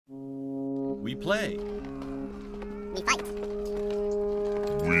We play. We fight.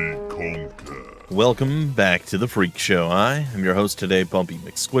 We conquer. Welcome back to the Freak Show. I am your host today, Bumpy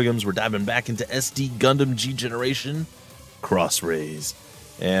McSquigums. We're diving back into SD Gundam G Generation Crossrays,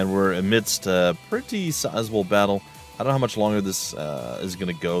 and we're amidst a pretty sizable battle. I don't know how much longer this is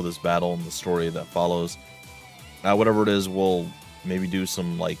going to go, this battle and the story that follows. Whatever it is, we'll maybe do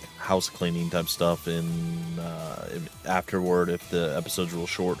some like house cleaning type stuff in afterward if the episode's real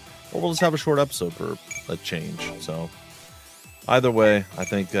short, or we'll just have a short episode for a change. So either way, I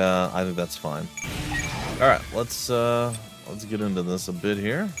think that's fine. All right, let's get into this a bit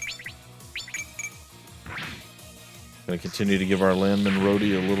here. Gonna continue to give our landman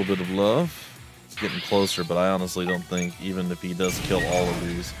Rhodey a little bit of love. It's getting closer, but I honestly don't think, even if he does kill all of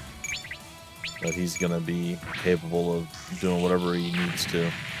these, that he's gonna be capable of doing whatever he needs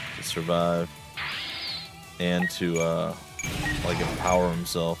to survive and to like empower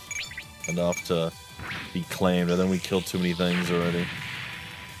himself enough to be claimed. And then we killed too many things already.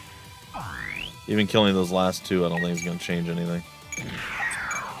 Even killing those last two, I don't think is gonna change anything.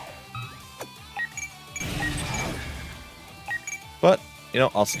 But you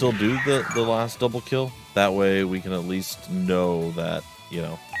know, I'll still do the last double kill. That way we can at least know that, you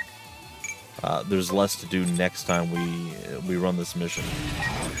know, there's less to do next time we run this mission.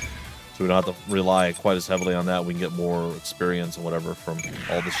 So we don't have to rely quite as heavily on that. We can get more experience and whatever from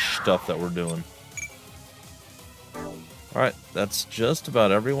all the stuff that we're doing. Alright, that's just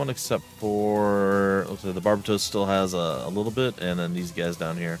about everyone except for... looks like the Barbatos still has a little bit, and then these guys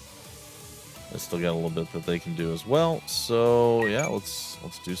down here. They still got a little bit that they can do as well. So yeah, let's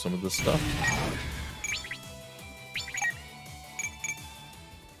do some of this stuff.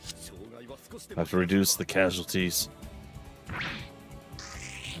 Have to reduce the casualties.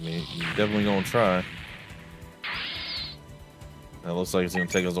 I mean, you're definitely gonna try. It looks like it's gonna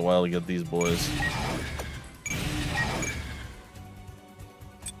take us a while to get these boys.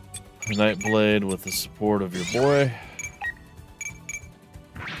 Nightblade with the support of your boy.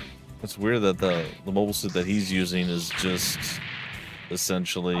 It's weird that the mobile suit that he's using is just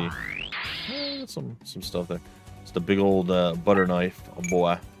essentially some stuff there. It's the big old butter knife, oh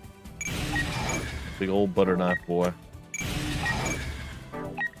boy. Big old butter knife boy.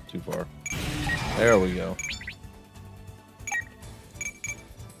 Too far. There we go.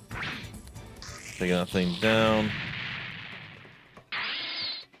 Taking that thing down.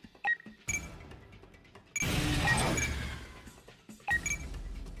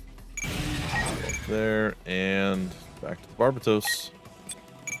 There, and back to the Barbatos.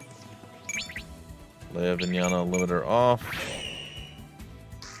 Leia Vignana limiter off.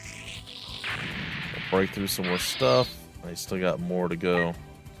 We'll break through some more stuff. I still got more to go.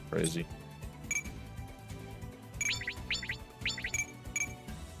 It's crazy.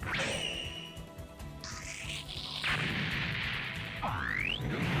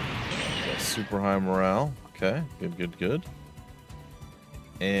 Got super high morale. Okay, good.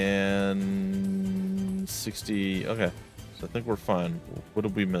 And 60. Okay, so I think we're fine. What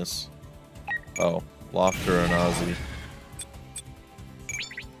did we miss? Oh, Lofter and Ozzy.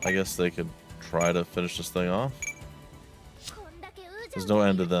 I guess they could try to finish this thing off. There's no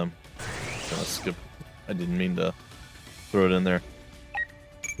end to them. Gonna skip. I didn't mean to throw it in there.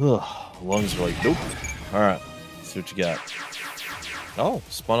 Ugh, lungs are like, nope. Alright, see what you got. Oh,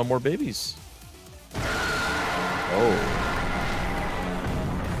 spawn on more babies. Oh.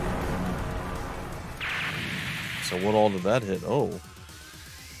 So what all did that hit? Oh.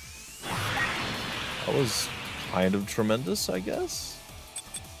 That was kind of tremendous, I guess.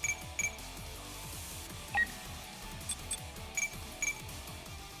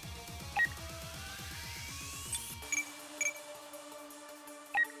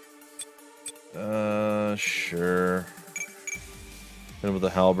 Sure. Hit him with the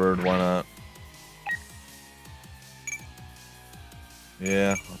halberd, why not?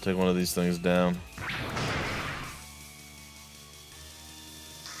 Yeah, I'll take one of these things down.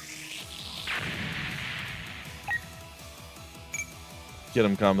 Get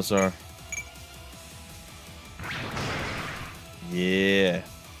him, Commissar. Yeah.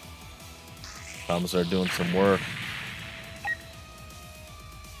 Commissar doing some work.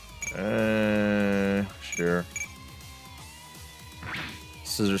 Sure.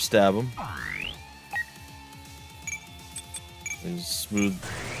 Scissor stab him. He's smooth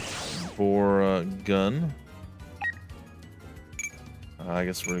bore gun. I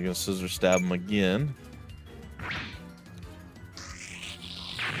guess we're gonna scissor stab him again.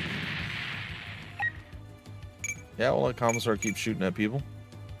 Yeah, we'll let Commissar keep shooting at people.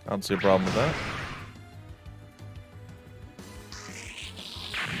 I don't see a problem with that.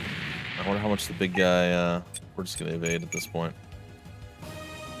 I wonder how much the big guy, we're just gonna evade at this point. I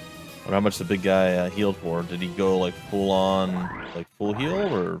wonder how much the big guy healed for. Did he go like full on, like full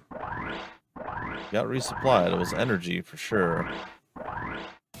heal, or got resupplied? It was energy for sure.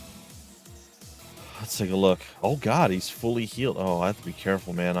 Let's take a look. Oh god, he's fully healed. Oh, I have to be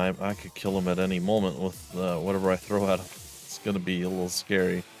careful, man. I could kill him at any moment with whatever I throw at him. It's gonna be a little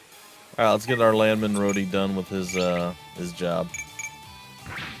scary. All right, let's get our landman roadie done with his job.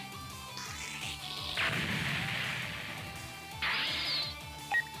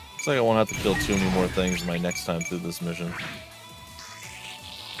 Looks like I won't have to kill too many more things my next time through this mission.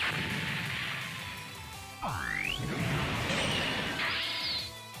 I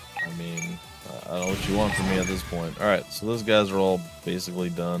mean, I don't know what you want from me at this point. Alright, so those guys are all basically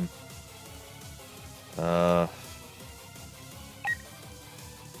done. And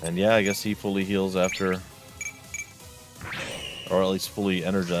yeah, I guess he fully heals after, or at least fully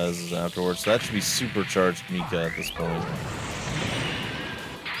energizes afterwards. So that should be supercharged Mika at this point.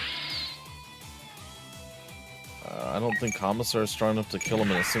 I don't think Commissar is strong enough to kill him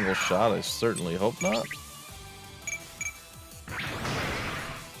in a single shot. I certainly hope not.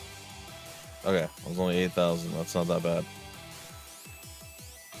 Okay, it was only 8,000. That's not that bad.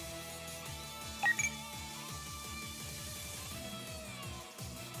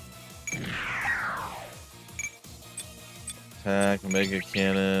 Attack, Mega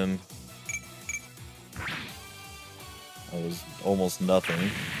Cannon. That was almost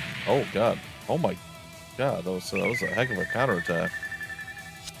nothing. Oh god. Oh my god, that was a heck of a counterattack.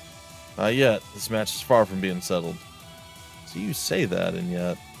 Not yet. This match is far from being settled. So you say that, and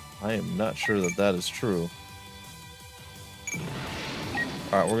yet I am not sure that that is true.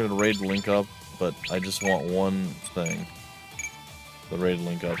 Alright, we're gonna raid link up, but I just want one thing. The raid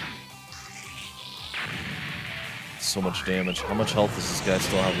link up. So much damage. How much health does this guy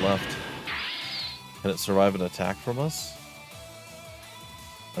still have left? Can it survive an attack from us?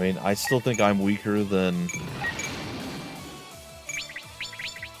 I mean, I still think I'm weaker than...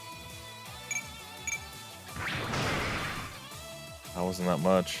 That wasn't that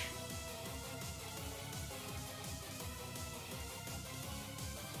much.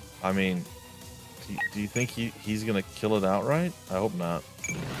 I mean, do you think he's gonna kill it outright? I hope not.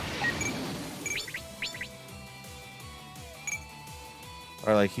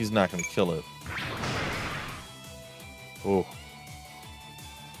 Or like, he's not gonna kill it. Oh.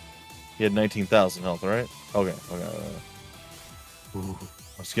 He had 19,000 health, right? Okay, okay. Ooh.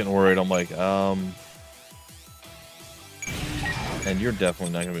 I was getting worried. I'm like, and you're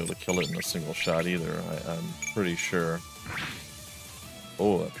definitely not gonna be able to kill it in a single shot either. I'm pretty sure.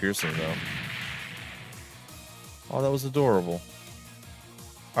 Oh, that piercing though. Oh, that was adorable.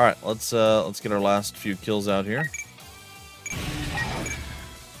 All right, let's get our last few kills out here.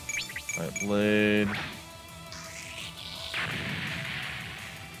 All right, blade.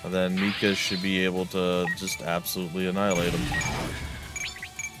 And then Mika should be able to just absolutely annihilate him.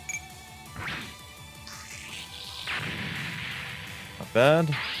 Not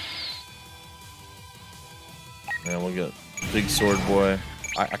bad. And we'll get Big Sword Boy.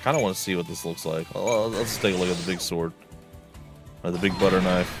 I kind of want to see what this looks like. Let's take a look at the big sword. Or the big butter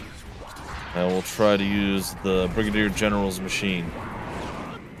knife. And we'll try to use the Brigadier General's machine.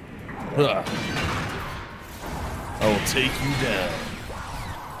 I will take you down.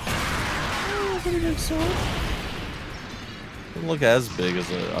 Oh, pretty big sword. Doesn't look as big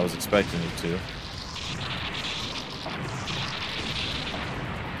as I was expecting it to.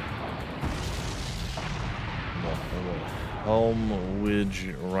 Helm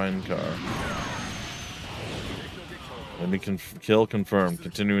Widge Reinkar. Enemy kill confirmed.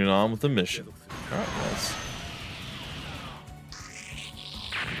 Continuing on with the mission. Alright, nice.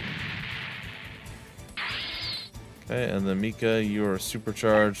 Okay, and then Mika, you are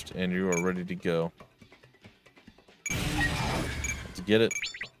supercharged and you are ready to go. Let's get it.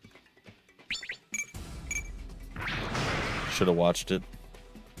 Should have watched it.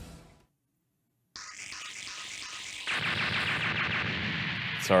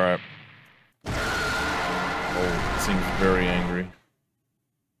 It's alright. Oh, it seems very angry.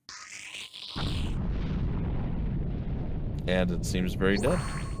 And it seems very dead.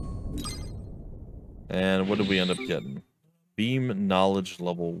 And what did we end up getting? Beam Knowledge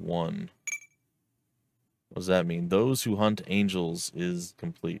level 1. What does that mean? Those who hunt angels is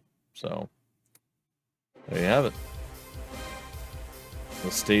complete. So, there you have it.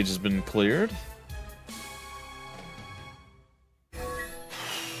 The stage has been cleared.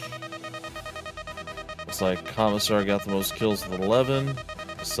 Looks like Commissar got the most kills with 11.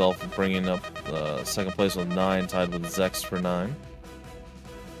 Myself bringing up second place with 9, tied with Zex for 9.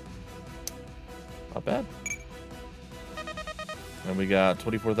 Not bad. And we got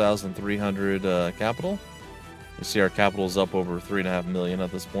 24,300 capital. You see our capital is up over 3.5 million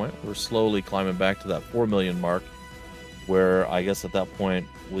at this point. We're slowly climbing back to that 4 million mark, where I guess at that point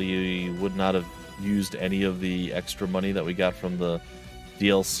we would not have used any of the extra money that we got from the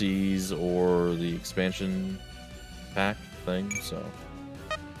DLCs or the expansion pack thing. So,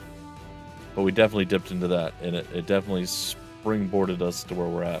 but we definitely dipped into that, and it definitely springboarded us to where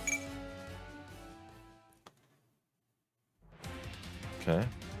we're at. Okay,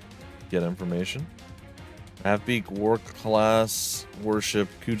 get information. Half-Beak War Class Worship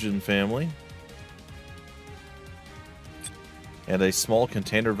Kujin family. And a small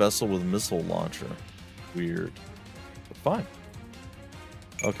container vessel with missile launcher. Weird. But fine.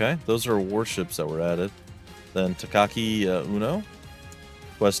 Okay, those are warships that were added. Then Takaki Uno.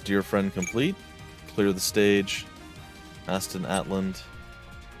 Quest Dear Friend complete. Clear the stage. Aston Atland.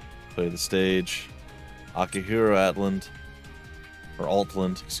 Clear the stage. Akihiro Atland. Or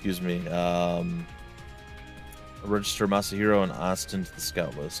Altland, excuse me. Register Masahiro and Aston to the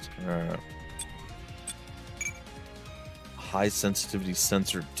scout list. Alright. High Sensitivity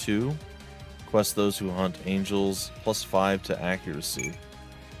Sensor 2. Quest those who hunt angels. +5 to accuracy.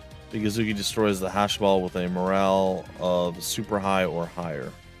 Igazuki destroys the hash ball with a morale of super high or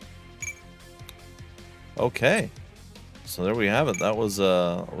higher. Okay. So there we have it. That was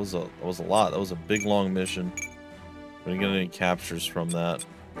a lot. That was a big long mission. We didn't get any captures from that,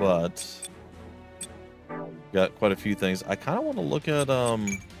 but got quite a few things. I kind of want to look at I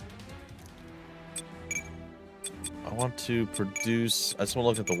want to produce. I just want to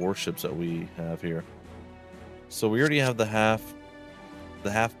look at the warships that we have here. So we already have the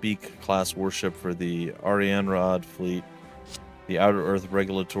Half-Beak class warship for the Arianrod fleet, the Outer Earth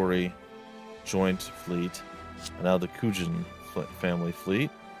Regulatory Joint fleet, and now the Kujin family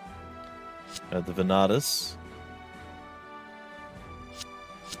fleet. The Venatus.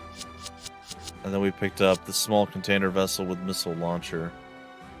 And then we picked up the small container vessel with missile launcher.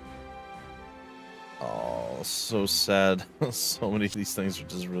 Oh, so sad. So many of these things are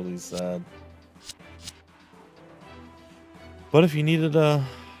just really sad. But if you needed a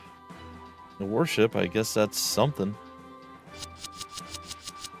warship, I guess that's something.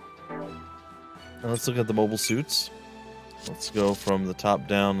 Now let's look at the mobile suits. Let's go from the top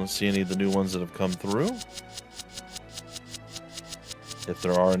down and see any of the new ones that have come through. If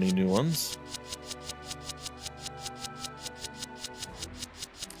there are any new ones.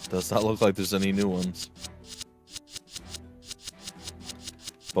 Does not look like there's any new ones.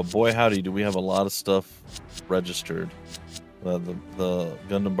 But boy howdy, do we have a lot of stuff registered. The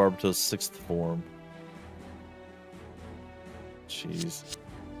Gundam Barbatos 6th form. Jeez.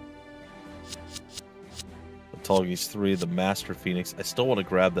 The Tallgeese 3, the Master Phoenix. I still want to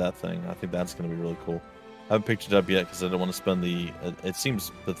grab that thing. I think that's going to be really cool. I haven't picked it up yet because I don't want to spend the... It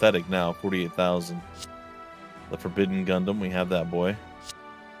seems pathetic now, 48,000. The Forbidden Gundam, we have that boy.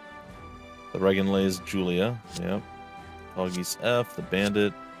 The Regenlays Julia, yep. Tallgeese F, the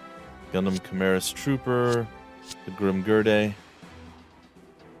Bandit, Gundam Chimeras Trooper, the Grim Gurde.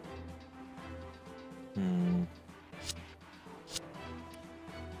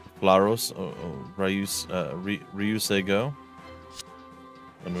 Flaros, Ryusego.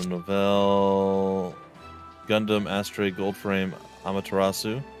 Gundam Novelle, Gundam Astray Goldframe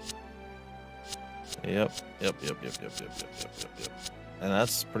Amaterasu. Yep. And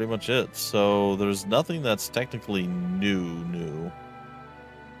that's pretty much it. So there's nothing that's technically new.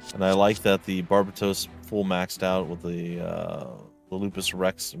 And I like that the Barbatos full maxed out with the Lupus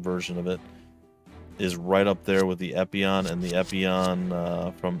Rex version of it is right up there with the Epion and the Epion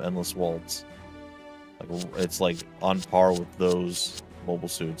from Endless Waltz. Like, it's like on par with those mobile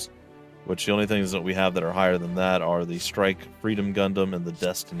suits. Which the only things that we have that are higher than that are the Strike Freedom Gundam and the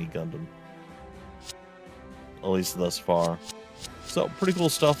Destiny Gundam. At least thus far. So, pretty cool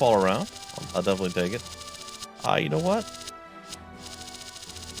stuff all around. I'll definitely take it. You know what?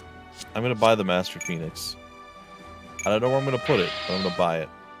 I'm going to buy the Master Phoenix. I don't know where I'm going to put it, but I'm going to buy it.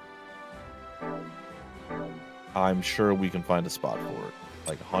 I'm sure we can find a spot for it.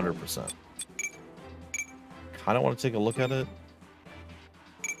 Like, 100%. Kind of want to take a look at it.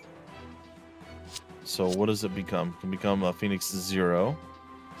 So, what does it become? It can become a Phoenix Zero.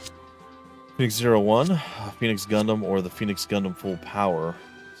 Phoenix 01, Phoenix Gundam, or the Phoenix Gundam Full Power.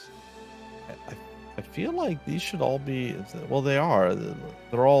 I feel like these should all be... Well, they are.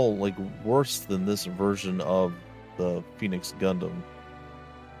 They're all, like, worse than this version of the Phoenix Gundam.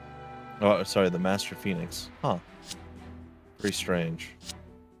 Oh, sorry, the Master Phoenix. Huh. Very strange.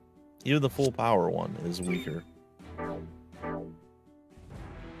 Even the Full Power one is weaker.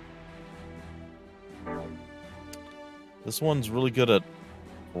 This one's really good at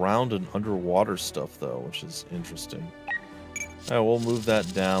ground and underwater stuff, though, which is interesting. Alright, we'll move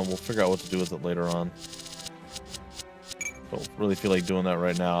that down. We'll figure out what to do with it later on. Don't really feel like doing that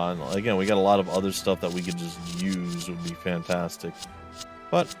right now. And again, we got a lot of other stuff that we could just use. Would be fantastic.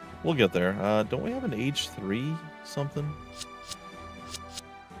 But we'll get there. Don't we have an H3 something?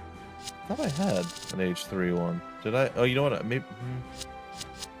 I thought I had an H3 one. Did I? Oh, you know what? Maybe.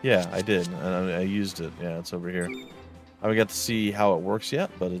 Yeah, I did. And I used it. Yeah, it's over here. I haven't got to see how it works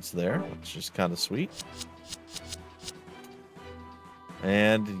yet, but it's there, which is kind of sweet.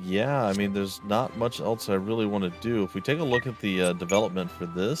 And yeah, I mean, there's not much else I really want to do. If we take a look at the development for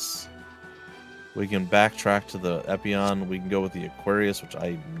this, we can backtrack to the Epion. We can go with the Aquarius, which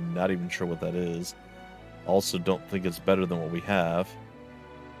I'm not even sure what that is. Also, don't think it's better than what we have.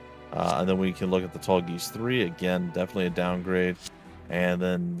 And then we can look at the Tall Geese 3. Again, definitely a downgrade. And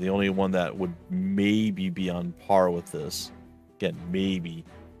then the only one that would maybe be on par with this, again, maybe,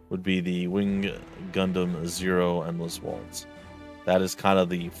 would be the Wing Gundam Zero Endless Waltz. That is kind of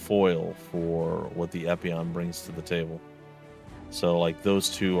the foil for what the Epion brings to the table. So, like, those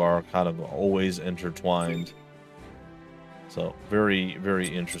two are kind of always intertwined. So, very, very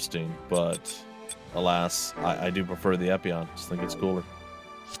interesting. But, alas, I do prefer the Epion. Just think it's cooler.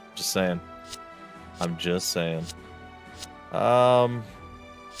 Just saying. I'm just saying. I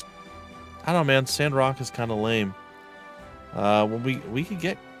don't know, man. Sandrock is kind of lame. When we could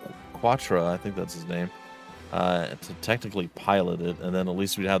get Quattro, I think that's his name, to technically pilot it, and then at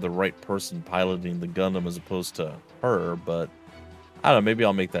least we'd have the right person piloting the Gundam as opposed to her. But I don't know. Maybe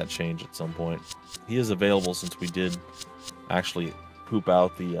I'll make that change at some point. He is available since we did actually poop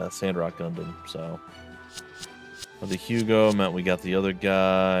out the Sandrock Gundam. So, but the Hugo meant we got the other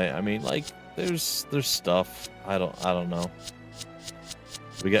guy. I mean, like, there's stuff. I don't know.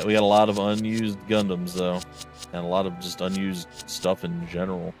 We got a lot of unused Gundams though, and a lot of just unused stuff in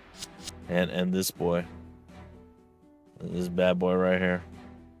general. And this boy, this bad boy right here,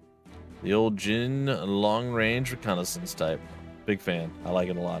 the old Jin long range reconnaissance type. Big fan. I like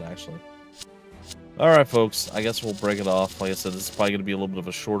it a lot, actually. All right, folks. I guess we'll break it off. Like I said, this is probably going to be a little bit of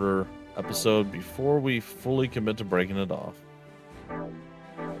a shorter episode before we fully commit to breaking it off.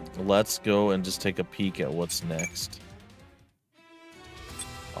 Let's go and just take a peek at what's next.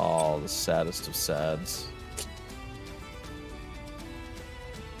 Oh, the saddest of sads.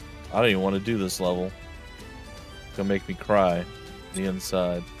 I don't even want to do this level. It's gonna make me cry. The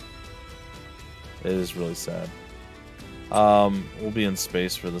inside. It is really sad. We'll be in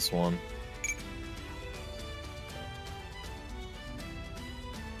space for this one.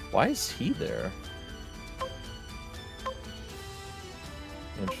 Why is he there?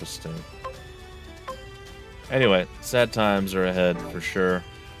 Interesting. Anyway, sad times are ahead for sure.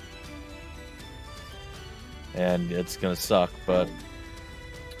 And it's gonna suck, but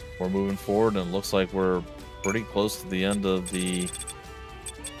we're moving forward, and it looks like we're pretty close to the end of the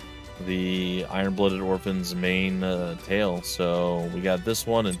Iron-Blooded Orphans main tale. So we got this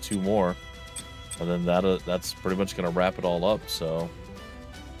one and two more, and then that's pretty much gonna wrap it all up. So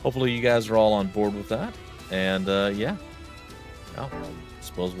hopefully you guys are all on board with that, and yeah, I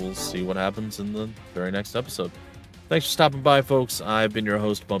suppose we'll see what happens in the very next episode. Thanks for stopping by, folks. I've been your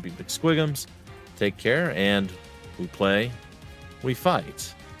host, Bumpy McSquigums. Take care, and we play, we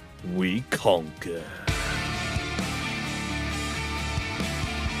fight, we conquer.